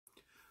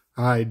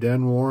Hi,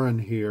 Den Warren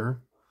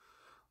here.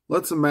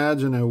 Let's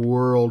imagine a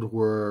world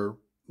where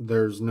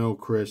there's no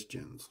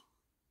Christians,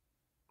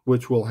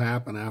 which will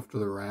happen after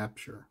the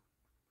rapture.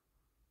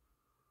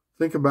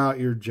 Think about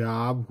your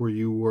job where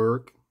you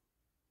work,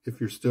 if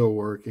you're still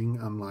working,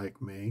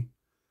 unlike me.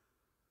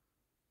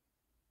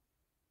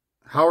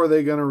 How are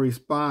they going to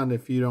respond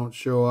if you don't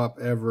show up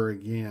ever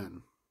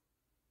again?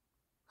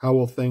 How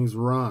will things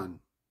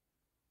run?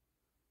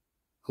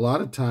 A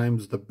lot of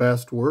times, the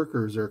best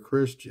workers are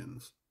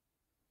Christians.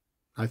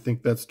 I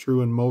think that's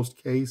true in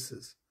most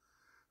cases.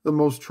 The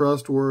most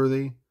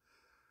trustworthy.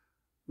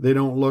 They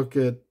don't look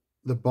at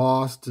the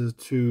boss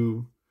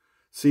to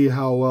see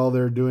how well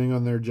they're doing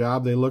on their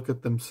job. They look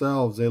at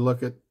themselves. They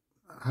look at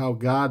how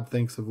God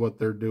thinks of what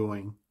they're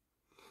doing.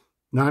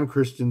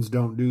 Non-Christians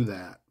don't do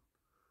that.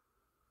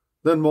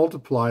 Then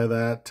multiply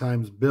that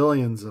times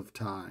billions of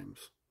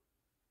times.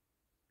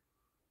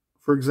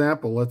 For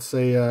example, let's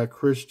say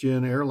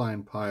Christian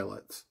airline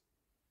pilots.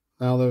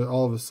 Now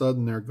all of a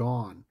sudden they're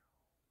gone.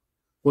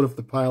 What if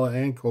the pilot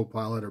and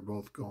co-pilot are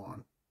both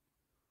gone?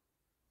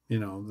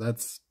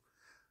 That's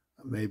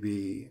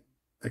maybe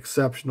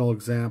exceptional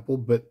example,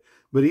 but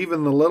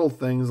even the little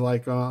things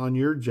like on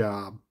your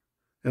job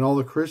and all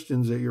the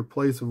Christians at your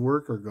place of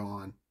work are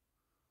gone.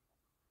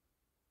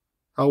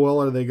 How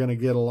well are they going to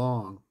get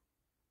along?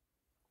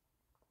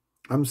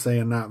 I'm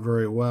saying not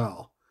very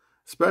well.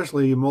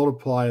 Especially you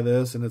multiply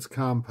this and it's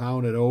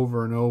compounded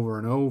over and over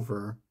and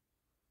over.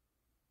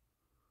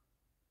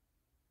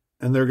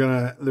 And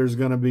there's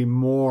gonna be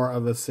more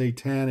of a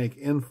satanic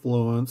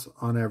influence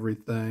on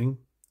everything.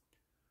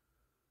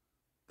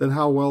 Then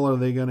how well are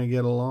they going to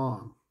get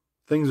along?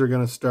 Things are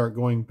going to start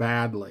going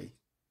badly.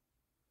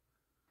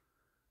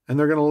 And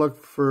they're going to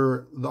look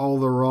for all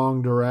the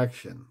wrong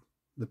direction,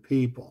 the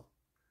people.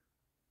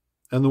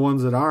 And the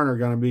ones that aren't are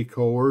going to be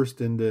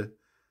coerced into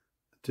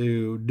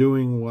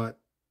doing what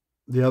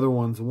the other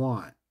ones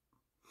want.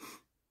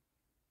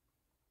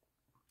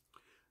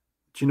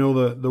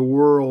 But the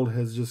world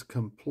has just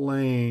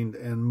complained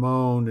and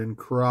moaned and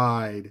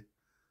cried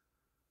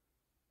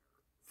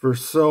for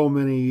so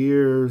many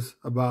years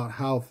about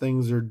how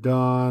things are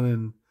done,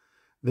 and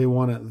they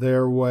want it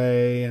their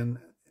way, and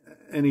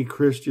any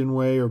Christian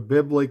way or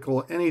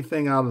biblical,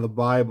 anything out of the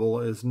Bible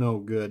is no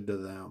good to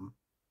them.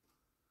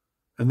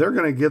 And they're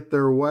going to get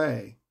their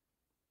way.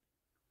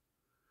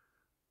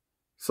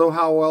 So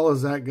how well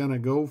is that going to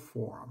go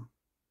for them?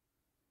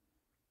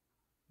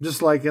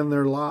 Just like in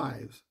their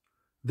lives.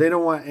 They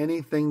don't want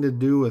anything to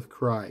do with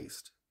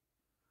Christ.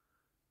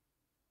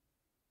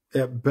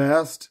 At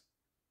best,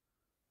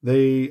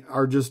 they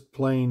are just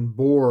plain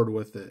bored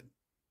with it.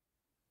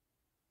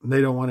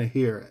 They don't want to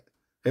hear it.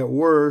 At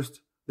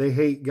worst, they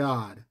hate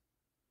God.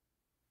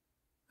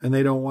 And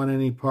they don't want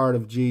any part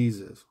of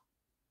Jesus.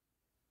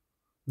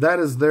 That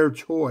is their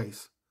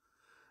choice.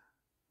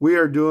 We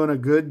are doing a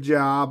good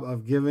job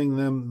of giving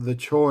them the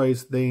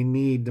choice they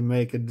need to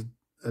make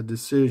a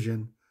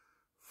decision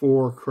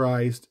for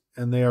Christ,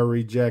 and they are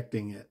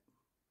rejecting it.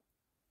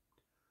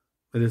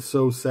 It is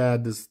so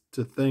sad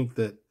to think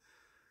that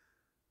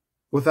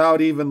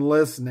without even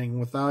listening,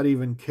 without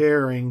even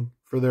caring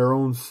for their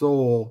own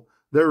soul,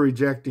 they're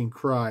rejecting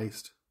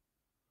Christ.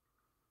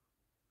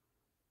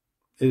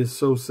 It is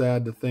so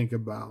sad to think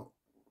about.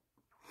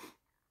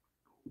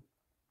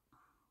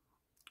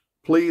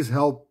 Please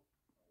help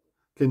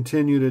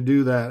continue to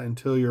do that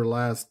until your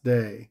last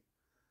day,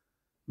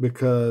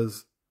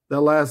 because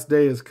that last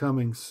day is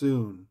coming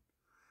soon,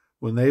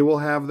 when they will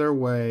have their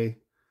way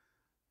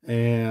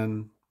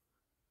and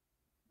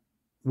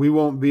we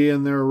won't be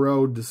in their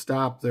road to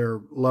stop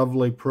their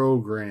lovely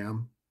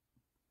program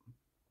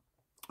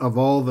of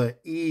all the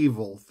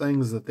evil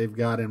things that they've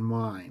got in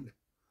mind.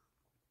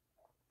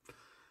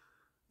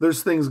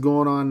 There's things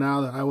going on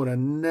now that I would have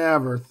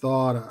never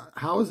thought of.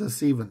 How is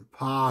this even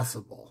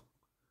possible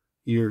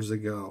years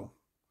ago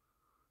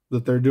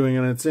that they're doing?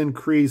 And it's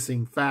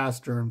increasing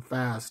faster and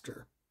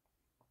faster.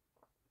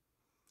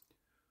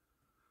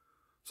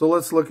 So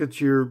let's look at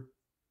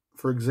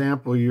for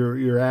example,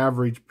 your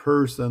average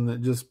person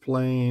that just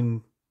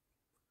plain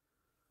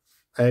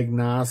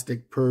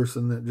agnostic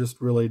person that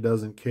just really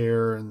doesn't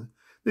care, and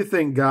they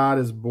think God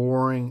is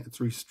boring, it's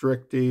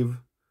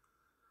restrictive,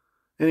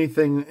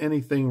 anything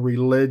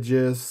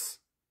religious,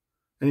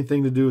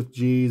 anything to do with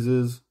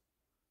Jesus.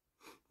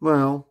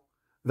 Well,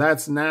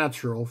 that's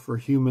natural for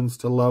humans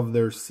to love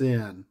their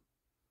sin.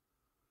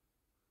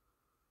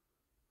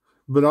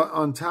 But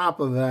on top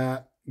of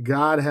that,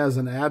 God has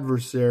an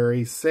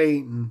adversary,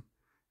 Satan.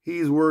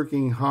 He's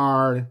working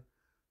hard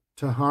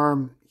to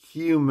harm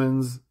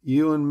humans,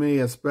 you and me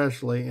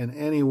especially, in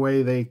any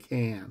way they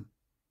can.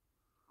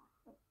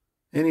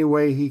 Any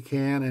way he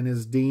can, and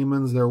his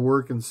demons, they're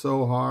working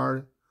so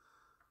hard.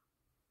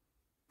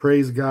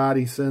 Praise God,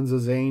 he sends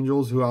his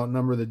angels who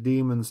outnumber the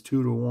demons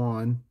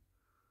 2-1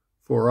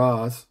 for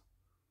us.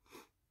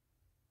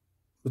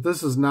 But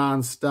this is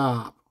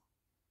nonstop.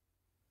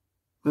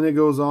 And it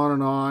goes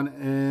on,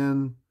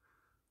 and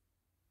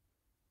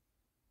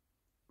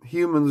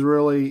humans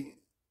really,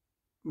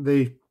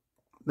 they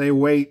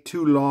wait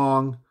too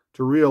long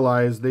to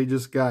realize they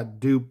just got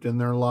duped in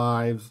their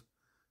lives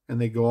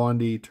and they go on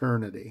to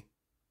eternity.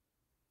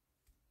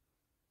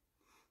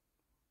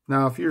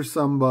 Now, if you're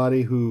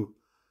somebody who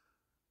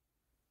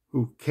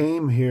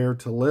came here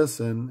to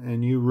listen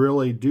and you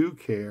really do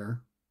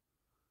care,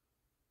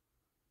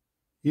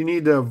 you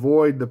need to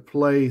avoid the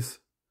place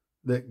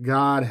that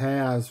God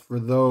has for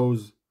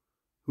those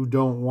who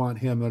don't want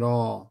him at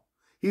all.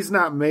 He's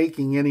not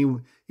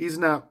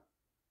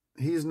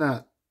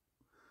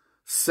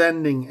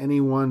sending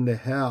anyone to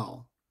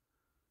hell.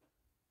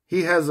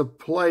 He has a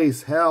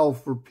place, hell,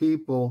 for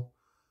people.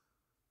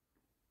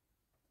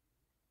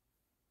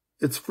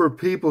 It's for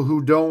people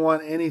who don't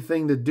want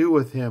anything to do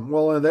with him.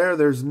 Well,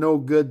 there's no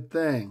good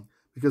thing,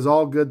 because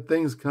all good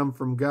things come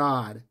from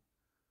God.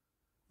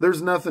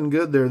 There's nothing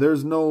good there.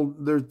 There's no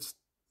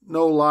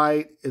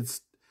light.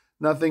 It's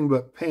nothing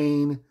but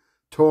pain,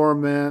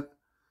 torment,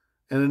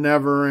 and it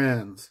never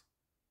ends.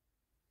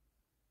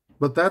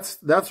 But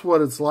that's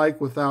what it's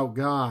like without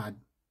God.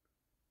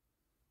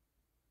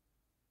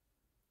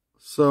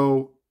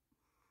 So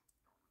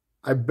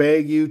I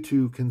beg you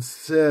to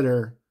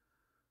consider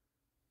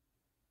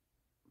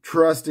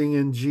trusting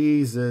in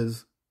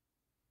Jesus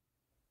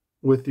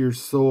with your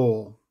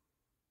soul.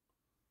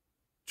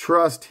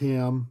 Trust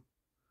him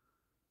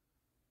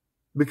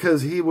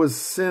because he was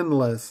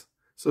sinless.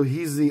 So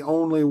he's the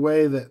only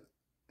way that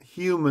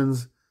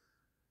humans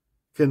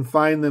can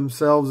find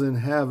themselves in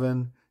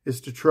heaven,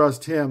 is to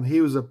trust him.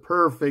 He was a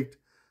perfect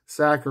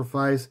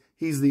sacrifice.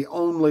 He's the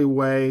only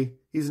way.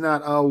 He's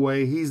not a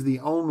way. He's the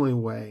only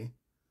way.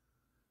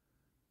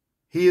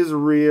 He is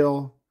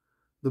real.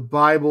 The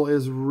Bible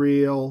is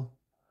real.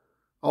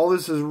 All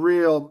this is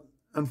real.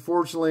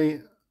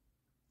 Unfortunately,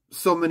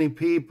 so many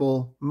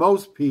people,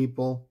 most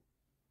people,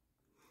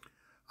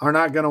 are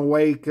not going to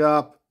wake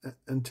up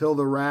until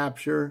the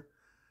rapture.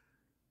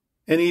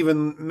 And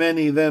even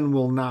many then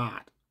will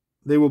not.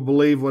 They will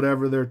believe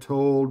whatever they're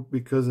told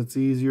because it's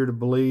easier to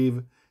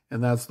believe,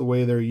 and that's the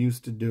way they're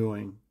used to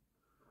doing.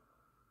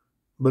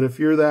 But if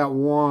you're that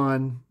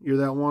one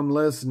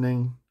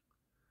listening,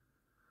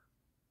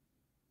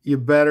 you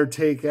better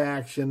take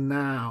action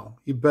now.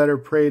 You better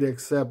pray to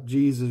accept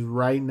Jesus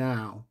right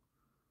now.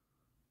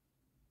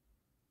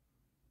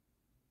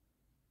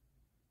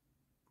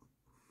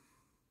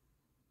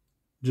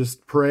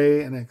 Just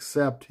pray and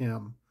accept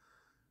him.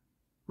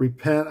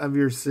 Repent of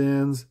your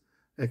sins.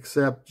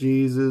 Accept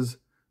Jesus,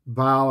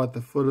 bow at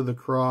the foot of the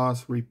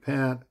cross,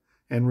 repent,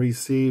 and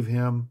receive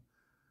him,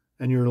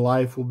 and your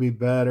life will be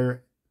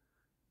better.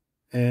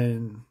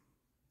 And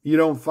you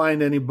don't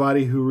find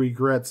anybody who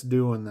regrets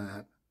doing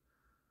that.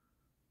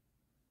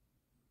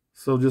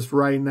 So just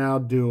right now,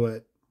 do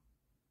it.